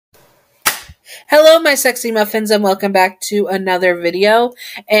Hello, my sexy muffins, and welcome back to another video.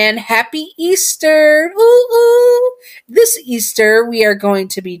 And happy Easter! Ooh, ooh. This Easter, we are going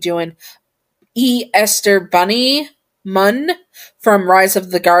to be doing Even Bunnymund from Rise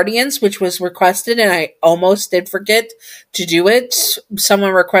of the Guardians, which was requested, and I almost did forget to do it.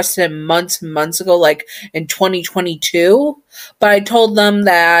 Someone requested it months and months ago, like in 2022. But I told them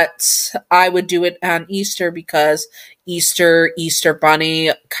that I would do it on Easter because Easter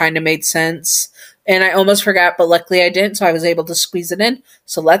Bunny kind of made sense. And I almost forgot, but luckily I didn't, so I was able to squeeze it in.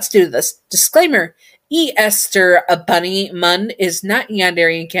 So let's do this. Disclaimer. Esther Bunnymund is not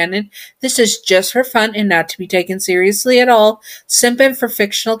Yandere canon. This is just for fun and not to be taken seriously at all. Simping for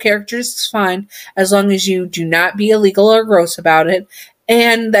fictional characters is fine, as long as you do not be illegal or gross about it,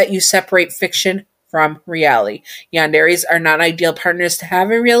 and that you separate fiction from reality. Yanderes are not ideal partners to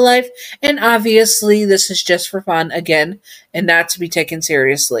have in real life, and obviously this is just for fun, again, and not to be taken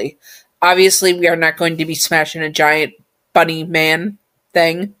seriously. Obviously, we are not going to be smashing a giant bunny man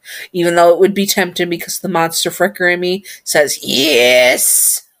thing, even though it would be tempting because the monster fricker in me says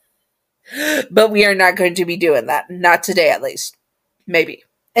yes. But we are not going to be doing that. Not today, at least. Maybe.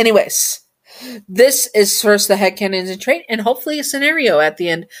 Anyways, this is first the headcanons and trait, and hopefully a scenario at the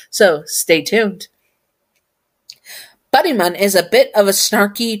end, so stay tuned. Bunnymund is a bit of a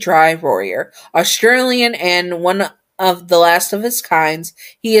snarky, dry warrior. Australian and one of the last of his kinds,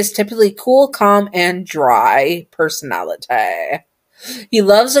 he is typically cool, calm, and dry personality. He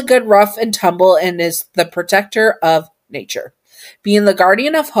loves a good rough and tumble and is the protector of nature. Being the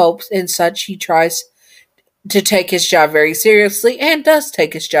guardian of hope and such, he tries to take his job very seriously and does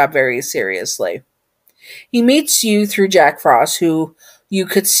take his job very seriously. He meets you through Jack Frost, who you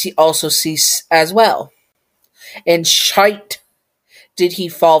could also see as well. And shite did he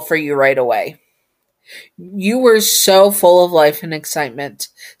fall for you right away. You were so full of life and excitement.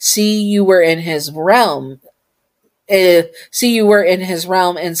 You were in his realm, and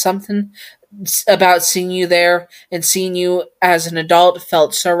something about seeing you there and seeing you as an adult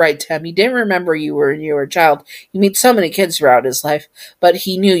felt so right to him. He didn't remember you when you were a child. You meet so many kids throughout his life, but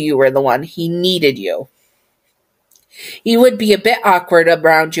he knew you were the one. He needed you. He would be a bit awkward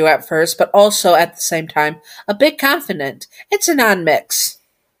around you at first, but also at the same time a bit confident. It's an odd mix.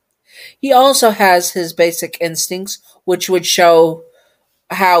 He also has his basic instincts, which would show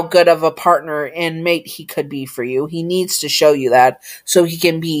how good of a partner and mate he could be for you. He needs to show you that so he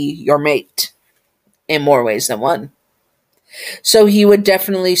can be your mate in more ways than one. So he would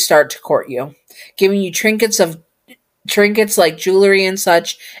definitely start to court you, giving you trinkets like jewelry and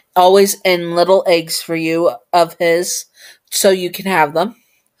such, always in little eggs for you of his, so you can have them.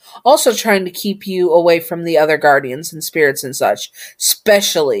 Also trying to keep you away from the other guardians and spirits and such,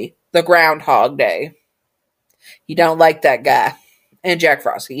 especially the Groundhog Day. You don't like that guy. And Jack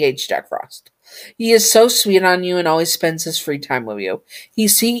Frost. He hates Jack Frost. He is so sweet on you and always spends his free time with you.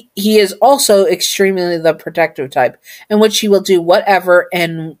 He is also extremely the protective type, in which he will do whatever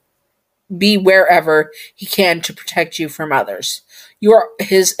and be wherever he can to protect you from others. You are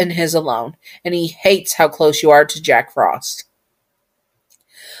his and his alone, and he hates how close you are to Jack Frost.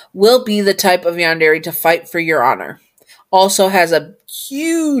 Will be the type of Yandere to fight for your honor. Also has a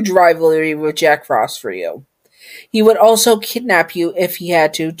huge rivalry with Jack Frost for you. He would also kidnap you if he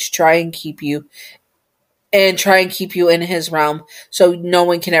had to try and keep you in his realm so no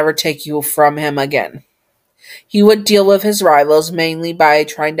one can ever take you from him again. He would deal with his rivals mainly by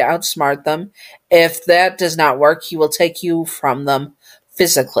trying to outsmart them. If that does not work, he will take you from them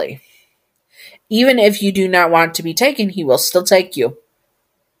physically. Even if you do not want to be taken, he will still take you.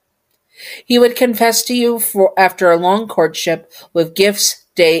 He would confess to you after a long courtship with gifts,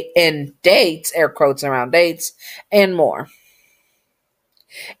 dates, air quotes around dates, and more.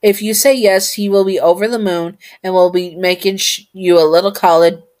 If you say yes, he will be over the moon and will be making you a little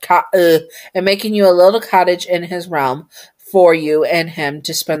cottage in his realm for you and him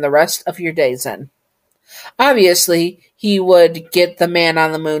to spend the rest of your days in. Obviously, he would get the man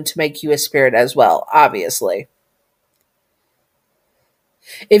on the moon to make you a spirit as well, obviously.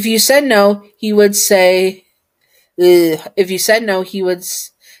 If you said no, he would say he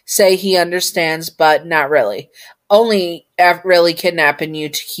understands, but not really. Only really kidnapping you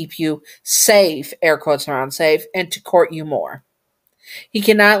to keep you safe, air quotes around safe, and to court you more. He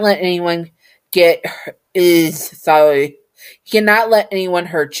cannot let anyone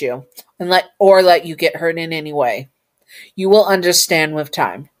hurt you and let you get hurt in any way. You will understand with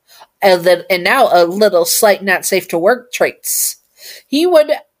time. And now a little slight not safe to work traits. He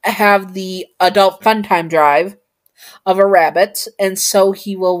would have the adult fun time drive of a rabbit, and so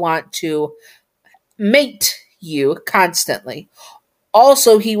he will want to mate you constantly.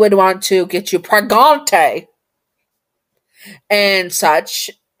 Also, he would want to get you pregante and such,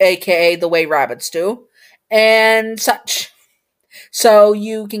 aka the way rabbits do, and such. So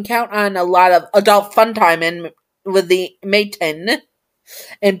you can count on a lot of adult fun time in with the maiden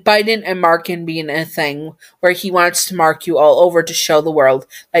and Biden and marking being a thing where he wants to mark you all over to show the world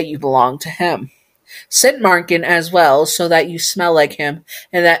that you belong to him. Scent marking as well so that you smell like him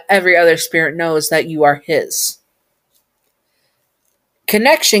and that every other spirit knows that you are his.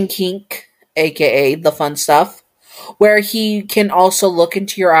 Connection kink, aka the fun stuff, where he can also look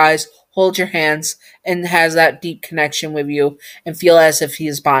into your eyes, hold your hands, and has that deep connection with you and feel as if he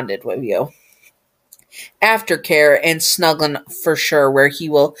is bonded with you. Aftercare and snuggling for sure, where he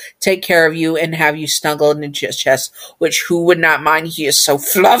will take care of you and have you snuggle in his chest, which who would not mind? He is so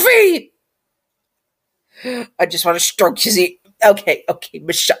fluffy. I just want to stroke his ear. Okay,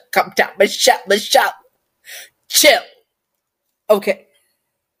 Michelle, calm down. Michelle, chill. Okay.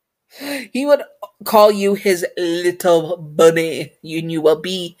 He would call you his little bunny. You will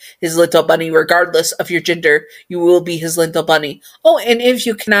be his little bunny regardless of your gender. You will be his little bunny. Oh, and if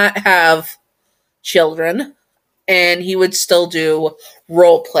you cannot have children, and he would still do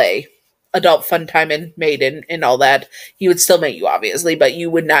role play, adult fun time and maiden and all that. He would still make you, obviously, but you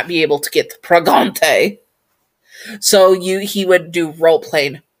would not be able to get the pregante. So he would do role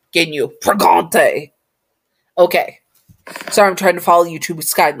playing, getting you pregante. Okay. So I'm trying to follow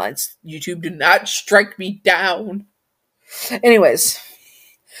YouTube's guidelines. YouTube, do not strike me down. Anyways,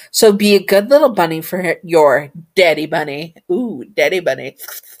 so be a good little bunny for your daddy bunny. Ooh, daddy bunny.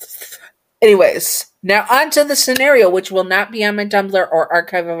 Anyways, now on to the scenario, which will not be on my Tumblr or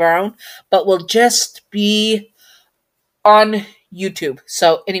archive of our own, but will just be on YouTube.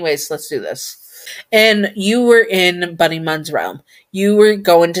 So anyways, let's do this. And you were in Bunnymund's realm. You were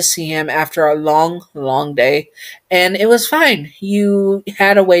going to see him after a long, long day, and it was fine. You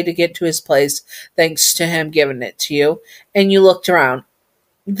had a way to get to his place thanks to him giving it to you, and you looked around.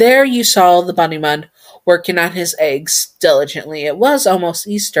 There you saw the Bunnymund working on his eggs diligently. It was almost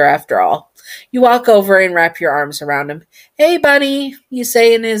Easter after all. You walk over and wrap your arms around him. "Hey, bunny," you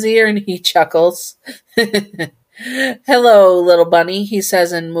say in his ear, and he chuckles. "Hello, little bunny," he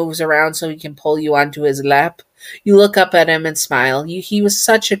says and moves around so he can pull you onto his lap. You look up at him and smile. He was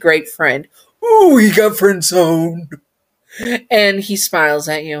such a great friend. Ooh, he got friend zoned. And he smiles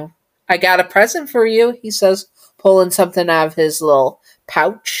at you. "I got a present for you," he says, pulling something out of his little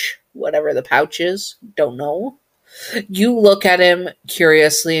pouch. Whatever the pouch is. Don't know. You look at him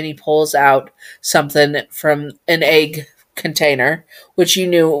curiously and he pulls out something from an egg container, which you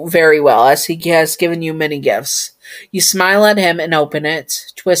knew very well as he has given you many gifts. You smile at him and open it,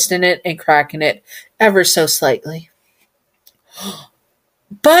 twisting it and cracking it ever so slightly.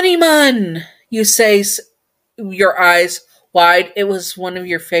 "Bunnymund," you say, your eyes wide. It was one of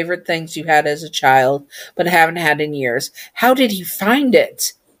your favorite things you had as a child, but haven't had in years. How did he find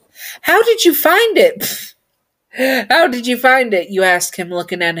it? How did you find it? How did you find it? You ask him,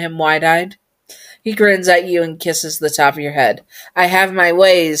 looking at him wide-eyed. He grins at you and kisses the top of your head. "I have my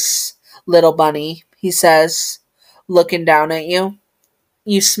ways, little bunny," he says, looking down at you.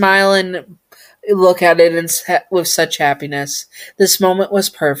 You smile and look at it with such happiness. This moment was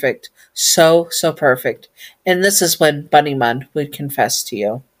perfect. So perfect. And this is when Bunnymund would confess to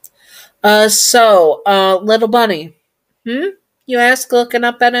you. Little bunny. You ask, looking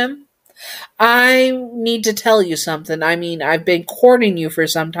up at him. "I need to tell you something. I mean, I've been courting you for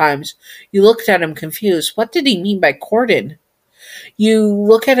some time." You looked at him confused. What did he mean by courting? You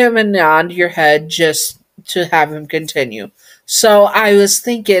look at him and nod your head just to have him continue. "So I was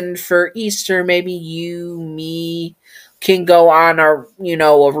thinking for Easter, maybe you, me, can go on a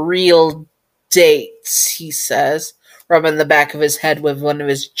real date," he says, rubbing the back of his head with one of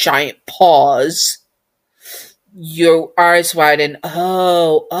his giant paws. Your eyes widen.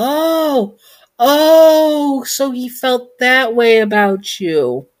 Oh, so he felt that way about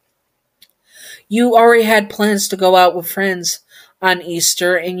you. You already had plans to go out with friends on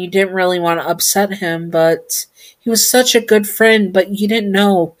Easter, and you didn't really want to upset him, but he was such a good friend, but you didn't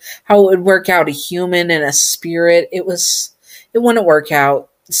know how it would work out, a human and a spirit. It wouldn't work out.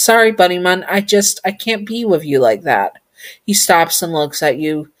 "Sorry, Bunnymund, I can't be with you like that." He stops and looks at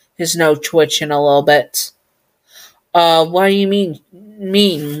you, his nose twitching a little bit. What do you mean,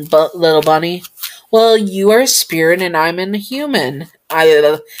 little bunny?" "Well, you are a spirit and I'm a human. I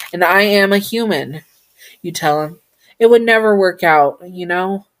am a human," you tell him. "It would never work out, you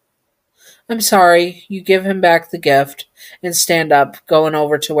know." "I'm sorry." You give him back the gift and stand up, going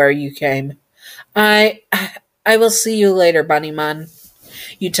over to where you came. I will see you later, Bunnymund,"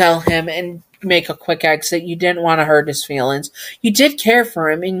 you tell him, and make a quick exit. You didn't want to hurt his feelings. You did care for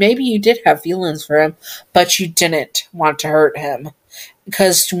him, and maybe you did have feelings for him, but you didn't want to hurt him.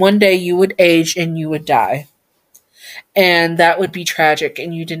 Because one day you would age and you would die. And that would be tragic,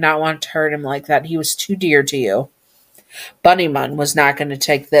 and you did not want to hurt him like that. He was too dear to you. Bunnymund was not going to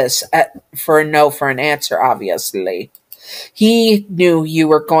take this for a no for an answer, obviously. He knew you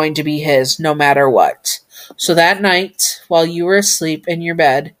were going to be his no matter what. So that night, while you were asleep in your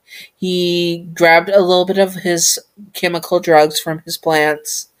bed, he grabbed a little bit of his chemical drugs from his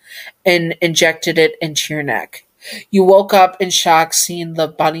plants and injected it into your neck. You woke up in shock seeing the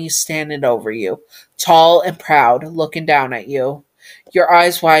bunny standing over you, tall and proud, looking down at you. Your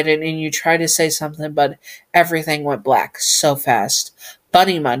eyes widened and you tried to say something, but everything went black so fast.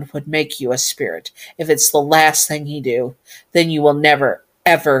 Bunnymund would make you a spirit. If it's the last thing he do, then you will never,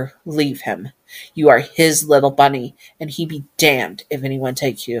 ever leave him. You are his little bunny, and he be damned if anyone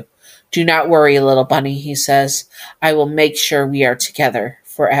take you. Do not worry, little bunny, he says. I will make sure we are together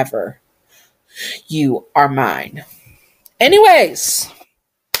forever. You are mine. Anyways,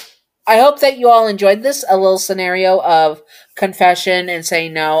 I hope that you all enjoyed this, a little scenario of confession and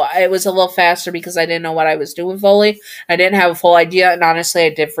saying no. It was a little faster because I didn't know what I was doing fully. I didn't have a full idea, and honestly, I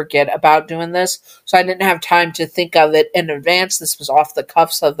did forget about doing this, so I didn't have time to think of it in advance. This was off the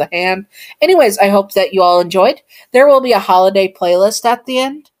cuffs of the hand. Anyways, I hope that you all enjoyed. There will be a holiday playlist at the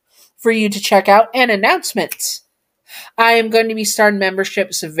end for you to check out, and announcements. I am going to be starting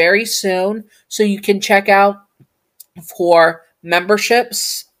memberships very soon, so you can check out for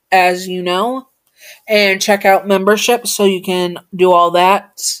memberships, as you know, and check out memberships so you can do all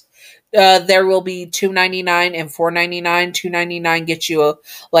that. There will be $2.99 and $4.99. $2.99 gets you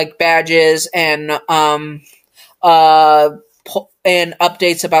like badges and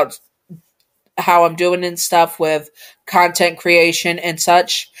updates about how I'm doing and stuff with content creation and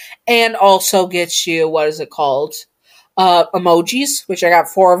such, and also gets you, what is it called? Emojis, which I got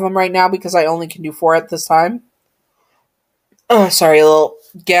 4 of them right now because I only can do 4 at this time. Oh, sorry, a little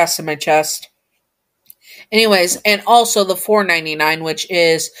gas in my chest. Anyways, and also the $4.99, which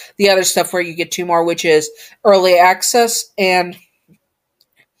is the other stuff where you get 2 more, which is early access and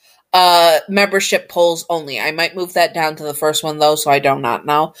membership polls only. I might move that down to the first one though, so I do not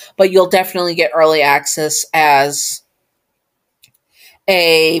know. But you'll definitely get early access as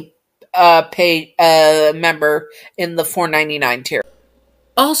a paid member in the $4.99 tier.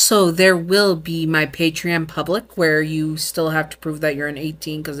 Also, there will be my Patreon public where you still have to prove that you're an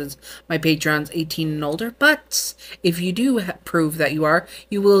 18 because my Patreon's 18 and older. But if you do prove that you are,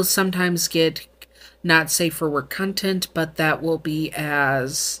 you will sometimes get not safe for work content, but that will be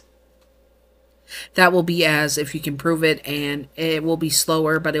as if you can prove it, and it will be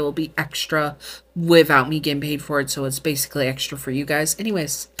slower, but it will be extra without me getting paid for it. So it's basically extra for you guys.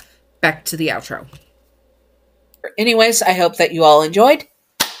 Anyways, back to the outro. Anyways, I hope that you all enjoyed.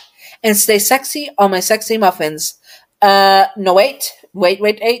 And stay sexy, all my sexy muffins. No, wait.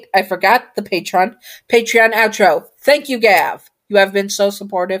 I forgot the Patreon outro. Thank you, Gav. You have been so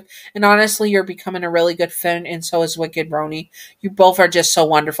supportive. And honestly, you're becoming a really good friend, and so is Wicked Brony. You both are just so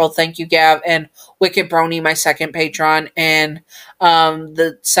wonderful. Thank you, Gav. And Wicked Brony, my second patron, and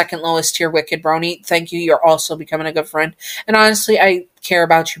the second lowest tier, Wicked Brony. Thank you. You're also becoming a good friend. And honestly, I care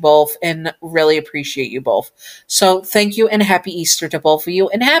about you both and really appreciate you both. So thank you, and happy Easter to both of you.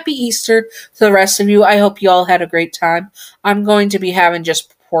 And happy Easter to the rest of you. I hope you all had a great time. I'm going to be having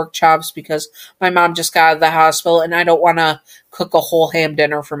just pork chops because my mom just got out of the hospital and I don't want to cook a whole ham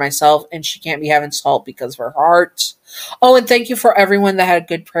dinner for myself, and she can't be having salt because of her heart. Oh, and thank you for everyone that had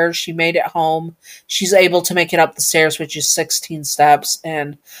good prayers. She made it home. She's able to make it up the stairs, which is 16 steps,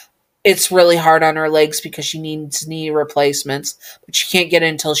 and it's really hard on her legs because she needs knee replacements, but she can't get in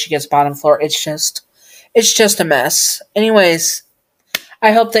until she gets bottom floor. It's just a mess. Anyways,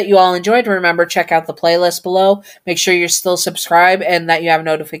 I hope that you all enjoyed. Remember, check out the playlist below. Make sure you're still subscribed and that you have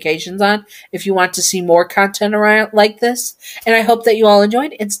notifications on if you want to see more content around like this. And I hope that you all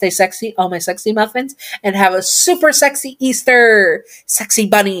enjoyed, and stay sexy, all my sexy muffins, and have a super sexy Easter. Sexy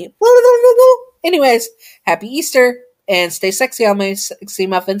bunny. Anyways, happy Easter, and stay sexy, all my sexy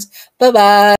muffins. Bye-bye.